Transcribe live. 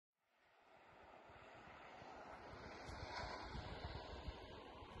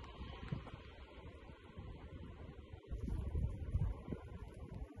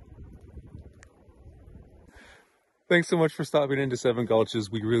Thanks so much for stopping into Seven Gulches.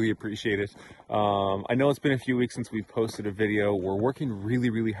 We really appreciate it. I know it's been a few weeks since we've posted a video. We're working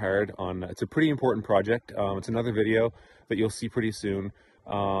really hard on, it's a pretty important project. It's another video that you'll see pretty soon.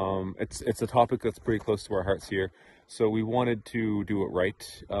 It's a topic that's pretty close to our hearts here. So we wanted to do it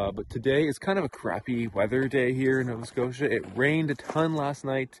right. But today is kind of a crappy weather day here in Nova Scotia. It rained a ton last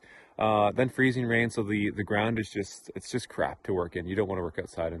night, then freezing rain. So the ground is it's just crap to work in. You don't want to work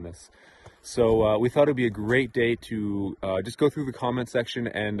outside in this. So we thought it'd be a great day to just go through the comment section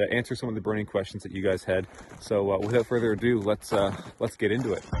and answer some of the burning questions that you guys had. So without further ado, let's get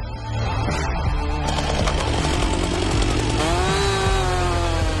into it.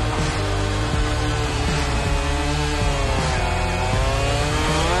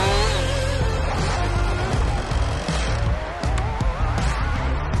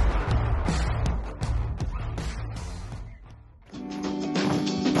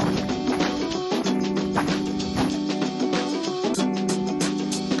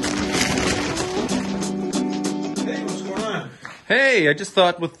 Hey, I just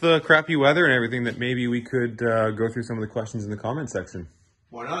thought with the crappy weather and everything that maybe we could go through some of the questions in the comment section.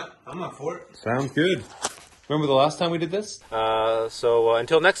 Why not? I'm up for it. Sounds good. Remember the last time we did this? So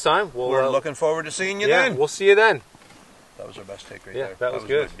until next time, we're looking forward to seeing you then. Yeah, we'll see you then. That was our best take right there. Yeah, that was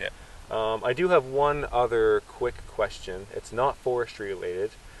good. Yeah. I do have one other quick question. It's not forestry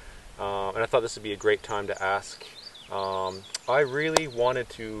related, and I thought this would be a great time to ask. I really wanted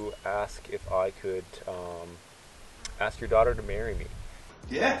to ask if I could ask your daughter to marry me.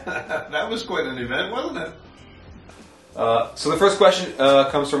 Yeah, that was quite an event, wasn't it? So the first question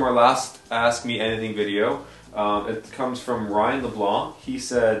comes from our last Ask Me Anything video. It comes from Ryan LeBlanc. He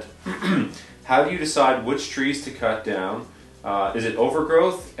said, how do you decide which trees to cut down? Is it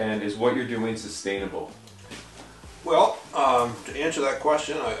overgrowth, and is what you're doing sustainable? Well, to answer that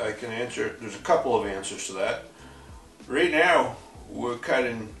question, I can answer, there's a couple of answers to that. Right now, we're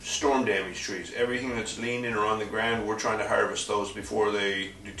cutting storm damaged trees. Everything that's leaning or on the ground, we're trying to harvest those before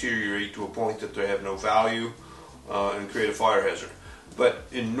they deteriorate to a point that they have no value and create a fire hazard. But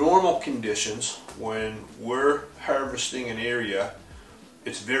in normal conditions, when we're harvesting an area,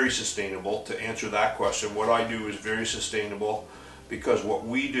 it's very sustainable. To answer that question, what I do is very sustainable because what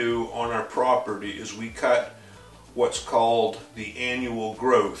we do on our property is we cut what's called the annual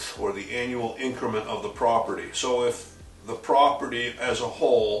growth or the annual increment of the property. So if the property as a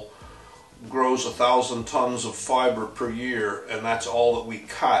whole grows 1,000 tons of fiber per year and that's all that we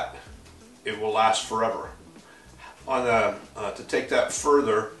cut, it will last forever. To take that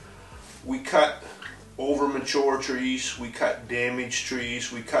further, we cut over mature trees, we cut damaged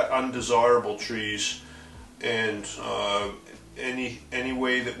trees, we cut undesirable trees, and any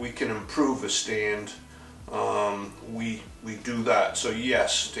way that we can improve a stand, we do that. So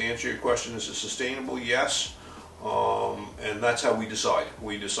yes, to answer your question, is it sustainable? Yes. And that's how we decide.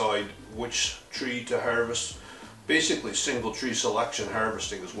 We decide which tree to harvest. Basically, single tree selection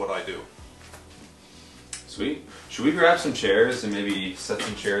harvesting is what I do. Sweet. Should we grab some chairs and maybe set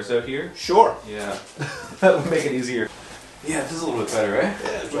some chairs out here? Sure. Yeah. That would make it easier. Yeah, this is a little bit better, right?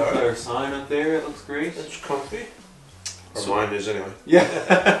 Yeah, it's alright. Our sign up there, it looks great. It's comfy. Or mine is anyway.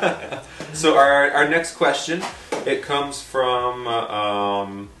 Yeah. So our next question, it comes from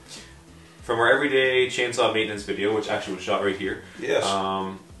our everyday chainsaw maintenance video, which actually was shot right here. Yes.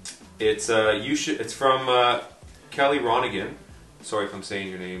 It's from Kelly Ronigan. Sorry if I'm saying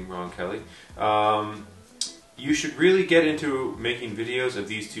your name wrong, Kelly. You should really get into making videos of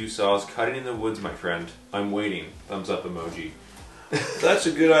these two saws cutting in the woods, my friend. I'm waiting. Thumbs up emoji. That's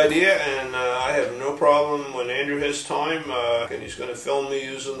a good idea, and I have no problem when Andrew has time. And he's going to film me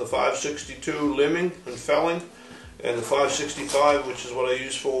using the 562 limbing and felling, and the 565, which is what I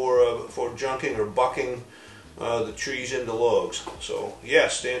use for junking or bucking the trees into logs. So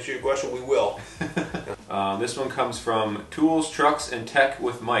yes, to answer your question, we will. This one comes from Tools, Trucks, and Tech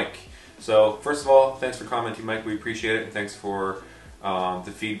with Mike. So first of all, thanks for commenting, Mike. We appreciate it, and thanks for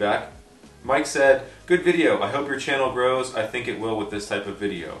the feedback. Mike said, good video. I hope your channel grows. I think it will with this type of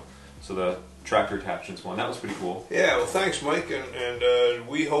video. So the tractor attachments one, that was pretty cool. Yeah, well thanks Mike, and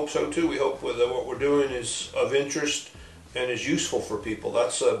we hope so too. We hope that what we're doing is of interest and is useful for people.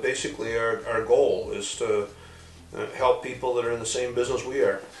 That's basically our goal, is to help people that are in the same business we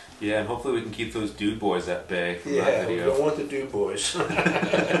are. Yeah, and hopefully we can keep those dude boys at bay from Yeah, that we video. don't want the dude boys.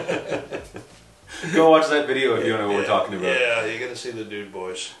 Go watch that video if you don't know what we're talking about. Yeah, you're going to see the dude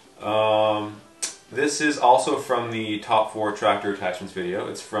boys. This is also from the top 4 tractor attachments video.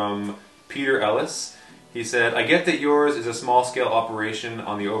 It's from Peter Ellis. He said, I get that yours is a small scale operation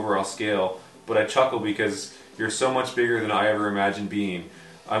on the overall scale, but I chuckle because you're so much bigger than I ever imagined being.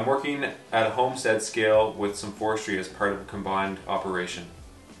 I'm working at a homestead scale with some forestry as part of a combined operation.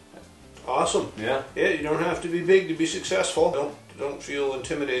 Awesome. Yeah. Yeah, you don't have to be big to be successful. Don't feel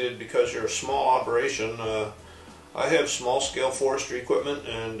intimidated because you're a small operation. I have small scale forestry equipment,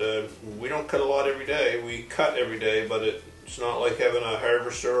 and we don't cut a lot every day. We cut every day, but it's not like having a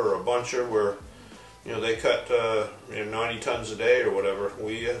harvester or a buncher where they cut 90 tons a day or whatever.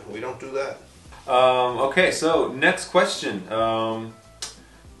 We don't do that. Okay, so next question.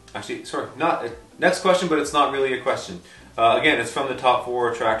 Actually, sorry, not next question, but it's not really a question. Again, it's from the top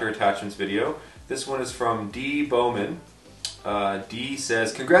 4 tractor attachments video. This one is from D Bowman. D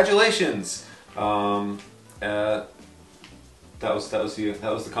says, "Congratulations." That was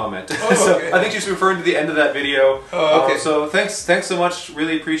the comment. Oh, So okay. I think she's referring to the end of that video. Oh, okay. So thanks so much.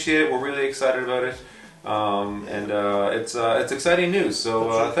 Really appreciate it. We're really excited about it. It's exciting news.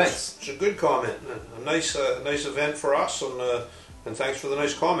 So thanks. It's a good comment. A nice event for us, and thanks for the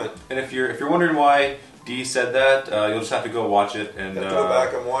nice comment. And if you're wondering why D said that, you'll just have to go watch it and You have to go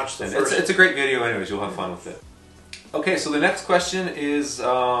back and watch the first. It's a great video, anyways. You'll have fun with it. Okay, so the next question is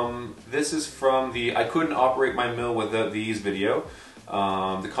this is from the "I couldn't operate my mill without these" video.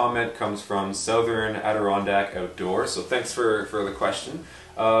 The comment comes from Southern Adirondack Outdoors. So thanks for the question.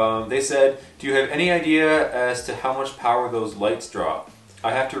 They said, "Do you have any idea as to how much power those lights draw?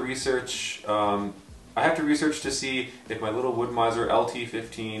 I have to research. I have to research to see if my little Wood-mizer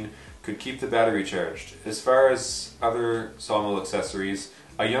LT15 could keep the battery charged. As far as other sawmill accessories,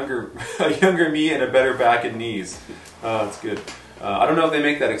 a younger me and a better back and knees." That's good. I don't know if they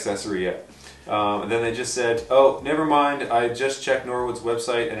make that accessory yet. Then they just said, "Oh, never mind. I just checked Norwood's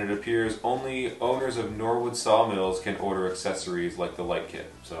website, and it appears only owners of Norwood sawmills can order accessories like the light kit."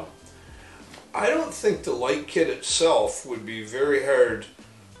 So, I don't think the light kit itself would be very hard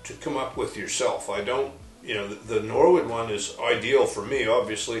to come up with yourself. I don't, the Norwood one is ideal for me,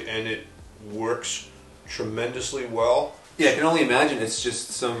 obviously, and it works tremendously well. yeah, I can only imagine it's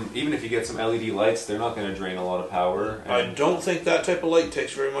just even if you get some LED lights, they're not going to drain a lot of power. I don't think that type of light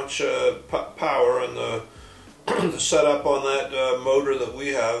takes very much power, and the setup on that motor that we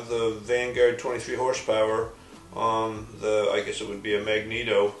have, the Vanguard 23 horsepower, I guess it would be a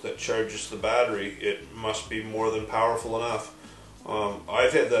magneto that charges the battery. It must be more than powerful enough.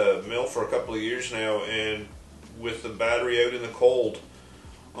 I've had the mill for a couple of years now, and with the battery out in the cold,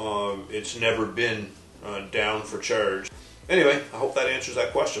 it's never been down for charge. Anyway, I hope that answers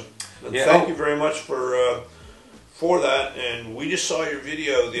that question. And Yeah. thank you very much for that. And we just saw your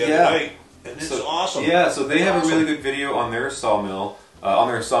video the other night, and it's awesome. Yeah, so they have awesome. a really good video on their sawmill,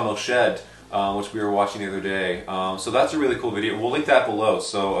 shed, which we were watching the other day. So that's a really cool video. We'll link that below.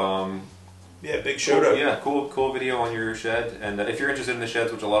 So yeah, big shout out. Yeah, cool video on your shed. And if you're interested in the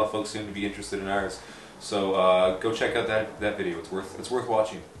sheds, which a lot of folks seem to be interested in ours, so go check out that video. It's worth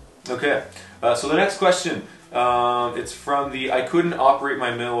watching. Okay, so the next question. It's from the "I couldn't operate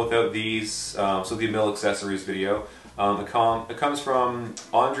my mill without these," so the mill accessories video. It comes from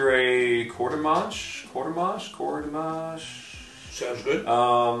Andre Quartermash. Sounds good.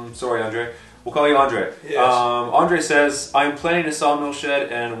 Sorry, Andre. We'll call you Andre. Yes. Andre says, "I'm planning a sawmill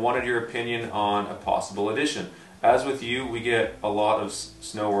shed and wanted your opinion on a possible addition. As with you, we get a lot of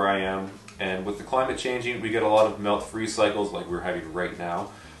snow where I am, and with the climate changing, we get a lot of melt-free cycles like we're having right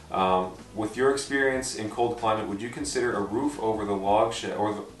now. With your experience in cold climate, would you consider a roof over the log shed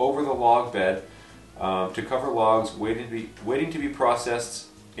or over the log bed to cover logs waiting to be processed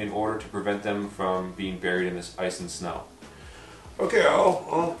in order to prevent them from being buried in this ice and snow?" Okay,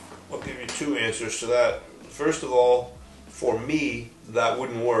 I'll give you two answers to that. First of all, for me, that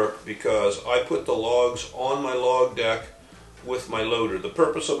wouldn't work because I put the logs on my log deck with my loader. The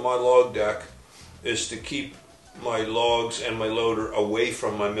purpose of my log deck is to keep my logs and my loader away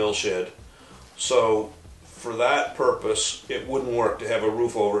from my mill shed. So for that purpose, it wouldn't work to have a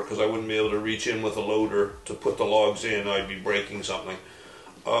roof over it because I wouldn't be able to reach in with a loader to put the logs in. I'd be breaking something.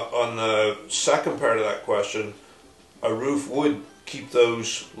 On the second part of that question, a roof would keep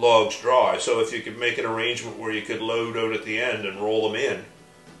those logs dry. So if you could make an arrangement where you could load out at the end and roll them in,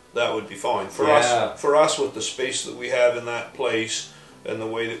 that would be fine. For us with the space that we have in that place and the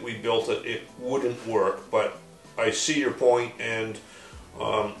way that we built it, it wouldn't work. But I see your point, and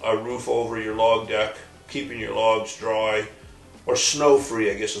a roof over your log deck, keeping your logs dry, or snow free,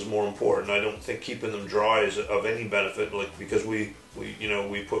 I guess is more important. I don't think keeping them dry is of any benefit, like because we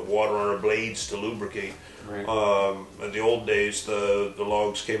put water on our blades to lubricate. Right. In the old days, the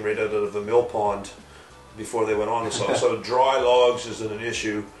logs came right out of a mill pond before they went on the saw. So dry logs isn't an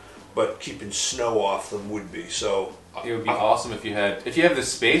issue. but keeping snow off them would be. So it would be awesome if you have the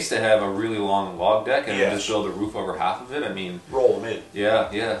space to have a really long log deck and Yes. just build a roof over half of it. I mean, roll them in. yeah.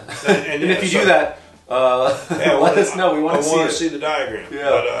 And if you do that, let us know. We want to see it. see the diagram.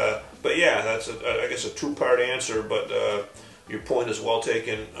 Yeah. But yeah, that's I guess a two-part answer. But your point is well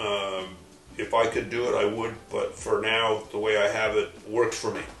taken. If I could do it, I would. But for now, the way I have it works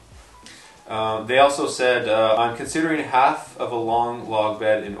for me. They also said, I'm considering half of a long log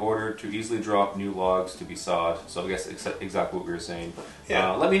bed in order to easily drop new logs to be sawed. So I guess exactly what we were saying.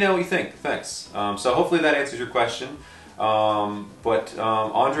 Yeah. Let me know what you think. Thanks. So hopefully that answers your question. But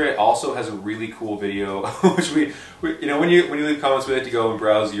Andre also has a really cool video, which we you know, when you leave comments, we like to go and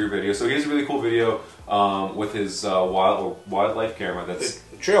browse your video. So he has a really cool video with his wildlife camera. That's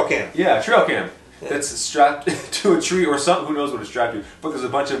Trail cam. Yeah, trail cam. That's strapped to a tree or something. Who knows what it's strapped to? But there's a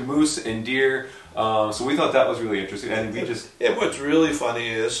bunch of moose and deer. So we thought that was really interesting, and we just What's really funny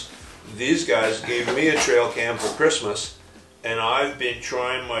is these guys gave me a trail cam for Christmas, and I've been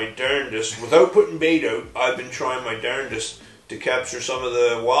trying my darndest, without putting bait out, I've been trying my darndest to capture some of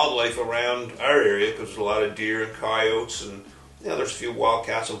the wildlife around our area, because there's a lot of deer and coyotes, and there's a few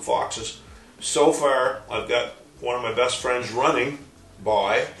wildcats and foxes. So far, I've got one of my best friends running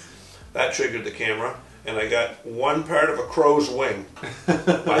by. That triggered the camera, and I got one part of a crow's wing.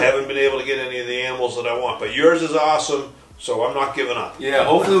 I haven't been able to get any of the animals that I want, but yours is awesome, so I'm not giving up. Yeah,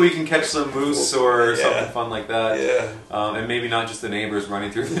 hopefully we can catch some moose or something fun like that. Yeah. And maybe not just the neighbors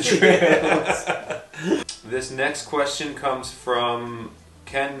running through the trails. This next question comes from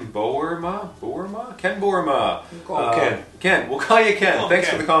Ken Boerma? Ken Boerma. Call him Ken. Ken, we'll call you Ken. Call him Thanks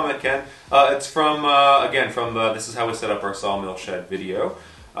Ken. for the comment, Ken. It's from, again, from This Is How We Set Up Our Sawmill Shed video.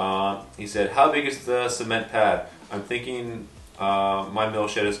 He said, how big is the cement pad? I'm thinking my mill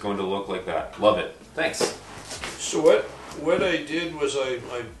shed is going to look like that. Love it. Thanks. So what I did was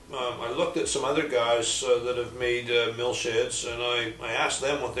I looked at some other guys that have made mill sheds, and I asked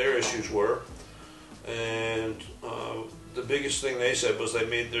them what their issues were, and the biggest thing they said was they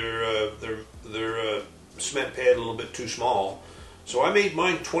made their cement pad a little bit too small. So I made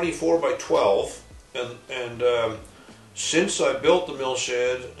mine 24 by 12, and since I built the mill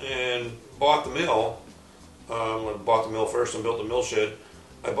shed and bought the mill, I bought the mill first and built the mill shed,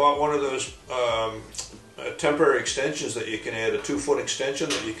 I bought one of those temporary extensions that you can add, a 2-foot extension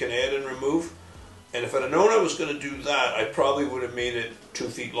that you can add and remove. And if I'd have known I was going to do that, I probably would have made it 2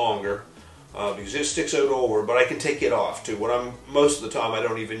 feet longer, because it sticks out over, but I can take it off too. Most of the time I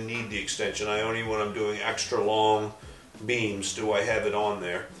don't even need the extension. When I'm doing extra long beams do I have it on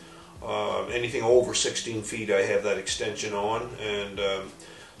there. Anything over 16 feet I have that extension on, and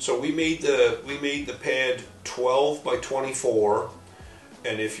so we made the pad 12 by 24.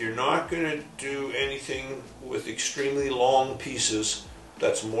 And if you're not going to do anything with extremely long pieces,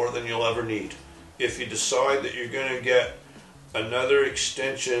 that's more than you'll ever need. If you decide that you're going to get another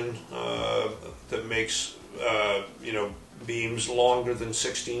extension that makes beams longer than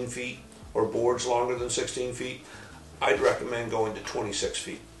 16 feet or boards longer than 16 feet, I'd recommend going to 26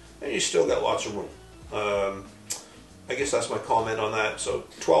 feet. And you still got lots of room. I guess that's my comment on that. So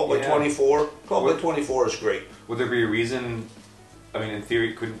 12 by 24, 12 by 24 is great. Would there be a reason? I mean, in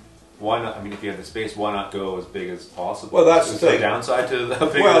theory, why not? I mean, if you have the space, why not go as big as possible? Well, that's the thing. Downside to the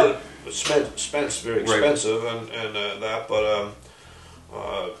bigger. Well, cement very expensive, and that. But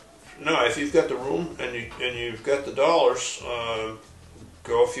no, if you've got the room and you've got the dollars,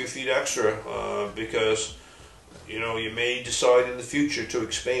 go a few feet extra, because you may decide in the future to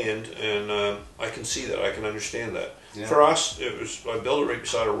expand, and I can see that. I can understand that. Yeah. For us, I built it right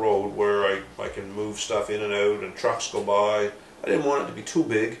beside a road where I can move stuff in and out, and trucks go by. I didn't want it to be too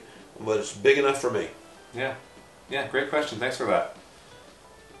big, but it's big enough for me. Yeah. Yeah, great question. Thanks for that.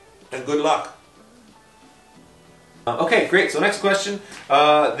 And good luck. Okay, great. So next question.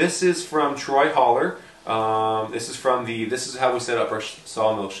 This is from Troy Holler. This is from This Is How We Set Up Our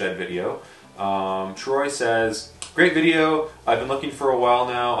Sawmill Shed video. Troy says, great video. I've been looking for a while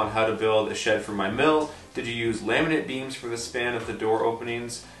now on how to build a shed for my mill. Did you use laminate beams for the span of the door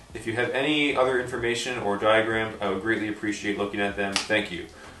openings? If you have any other information or diagrams, I would greatly appreciate looking at them. Thank you.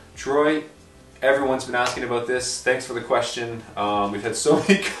 Troy, everyone's been asking about this. Thanks for the question. We've had so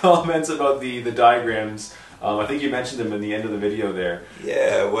many comments about the diagrams. I think you mentioned them in the end of the video there.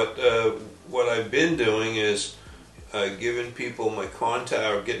 Yeah, what I've been doing is giving people my contact,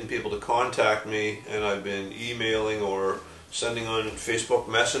 or getting people to contact me, and I've been emailing or sending on Facebook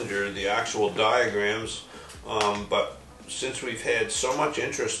Messenger the actual diagrams, but since we've had so much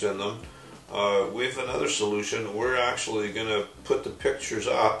interest in them, we have another solution. We're actually going to put the pictures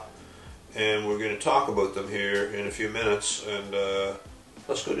up, and we're going to talk about them here in a few minutes, and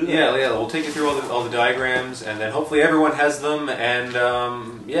let's go do that. Yeah, we'll take you through all the diagrams, and then hopefully everyone has them. And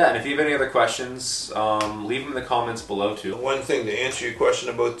yeah, and if you have any other questions, leave them in the comments below too. One thing to answer your question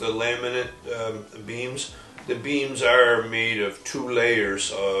about the laminate beams, the beams are made of 2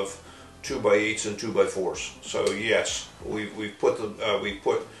 layers of 2x8s and 2x4s. So yes, we've put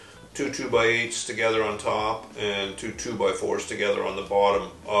 2 2x8s together on top and 2 2x4s together on the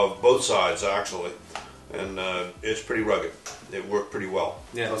bottom of both sides actually, and it's pretty rugged. It worked pretty well.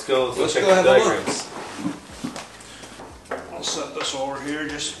 Yeah, let's go check go the have a look. diagrams. I'll set this over here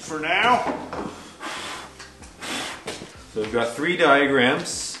just for now. So we've got 3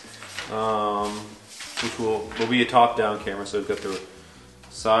 diagrams, which will be a top-down camera. So we've got the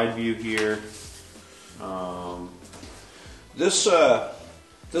side view here.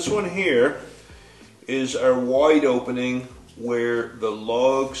 This one here is our wide opening where the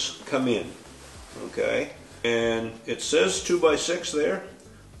logs come in. Okay, and it says 2x6 there,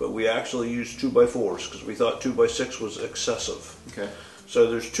 but we actually used 2x4s because we thought 2x6 was excessive. Okay.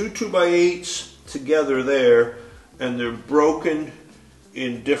 So there's 2 2x8s together there, and they're broken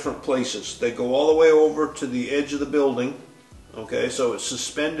in different places. They go all the way over to the edge of the building. Okay, so it's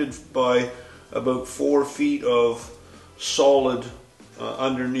suspended by about 4 feet of solid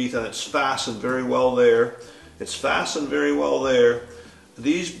underneath, and it's fastened very well there. It's fastened very well there.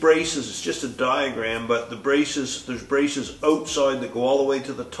 These braces, it's just a diagram, but the braces, there's braces outside that go all the way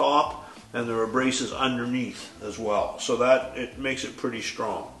to the top, and there are braces underneath as well. So that it makes it pretty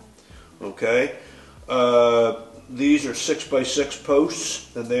strong. Okay, these are 6x6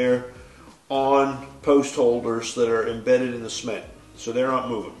 posts, and they're on post holders that are embedded in the cement, so they're not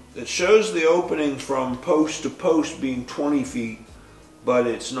moving. It shows the opening from post to post being 20 feet, but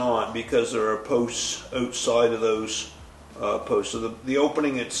it's not because there are posts outside of those posts. So the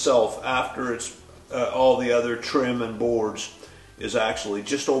opening itself, after it's all the other trim and boards, is actually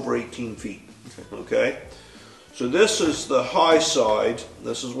just over 18 feet. Okay, so this is the high side.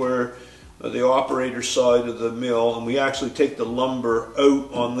 This is where the operator side of the mill, and we actually take the lumber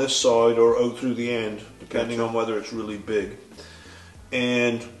out on this side or out through the end, depending on whether it's really big.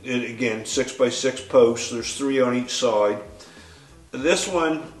 And again, 6x6 posts. There's 3 on each side. This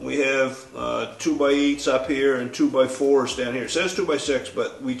one we have 2x8s up here and 2x4s down here. It says 2x6,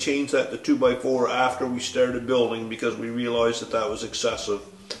 but we changed that to 2x4 after we started building because we realized that that was excessive.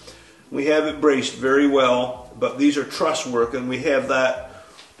 We have it braced very well, but these are truss work, and we have that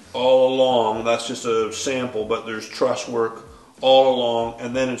all along. That's just a sample, but there's truss work all along,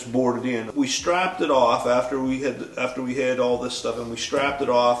 and then it's boarded in. We strapped it off after we had all this stuff, and we strapped it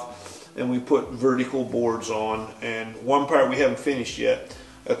off, and we put vertical boards on. And one part we haven't finished yet.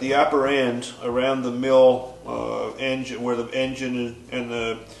 At the upper end, around the mill engine, where the engine and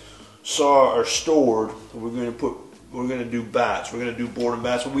the saw are stored, we're going to do bats. We're going to do board and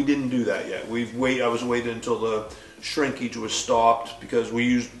bats, but we didn't do that yet. I was waiting until the shrinkage was stopped because we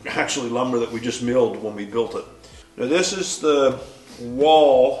used actually lumber that we just milled when we built it. Now this is the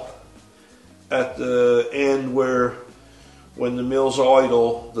wall at the end where, when the mill's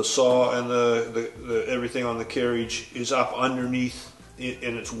idle, the saw and the everything on the carriage is up underneath it,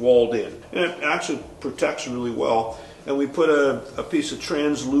 and it's walled in. And it actually protects really well. And we put a piece of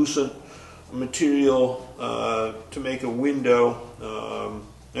translucent material to make a window.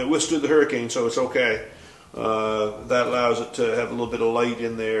 It withstood the hurricane, so it's okay. That allows it to have a little bit of light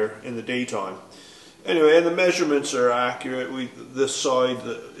in there in the daytime. Anyway, and the measurements are accurate. This side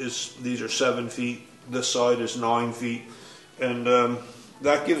these are 7 feet. This side is 9 feet, and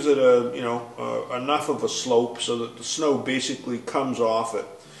that gives it enough of a slope so that the snow basically comes off it.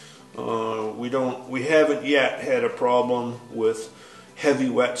 We haven't yet had a problem with heavy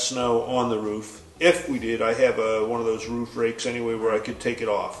wet snow on the roof. If we did, I have one of those roof rakes anyway where I could take it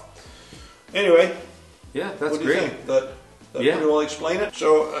off. Anyway, yeah, that's what do great. you think? That pretty well explain it.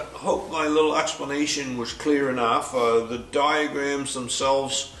 So I hope my little explanation was clear enough. The diagrams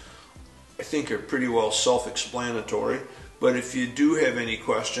themselves, I think, are pretty well self-explanatory. But if you do have any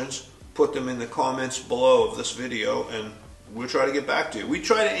questions, put them in the comments below of this video, and we'll try to get back to you. We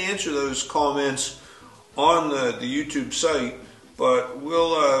try to answer those comments on the YouTube site, but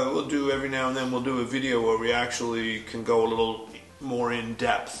we'll do every now and then. We'll do a video where we actually can go a little more in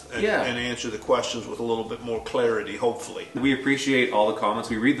depth and answer the questions with a little bit more clarity, hopefully. We appreciate all the comments.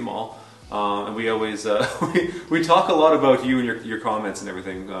 We read them all, and we always we talk a lot about you and your comments and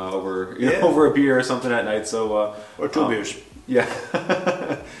everything over over a beer or something at night. So or 2 beers. Yeah.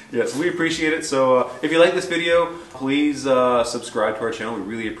 Yes, we appreciate it. So if you like this video, please subscribe to our channel. We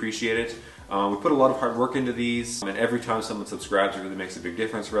really appreciate it. We put a lot of hard work into these, and every time someone subscribes, it really makes a big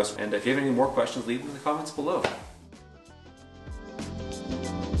difference for us. And if you have any more questions, leave them in the comments below.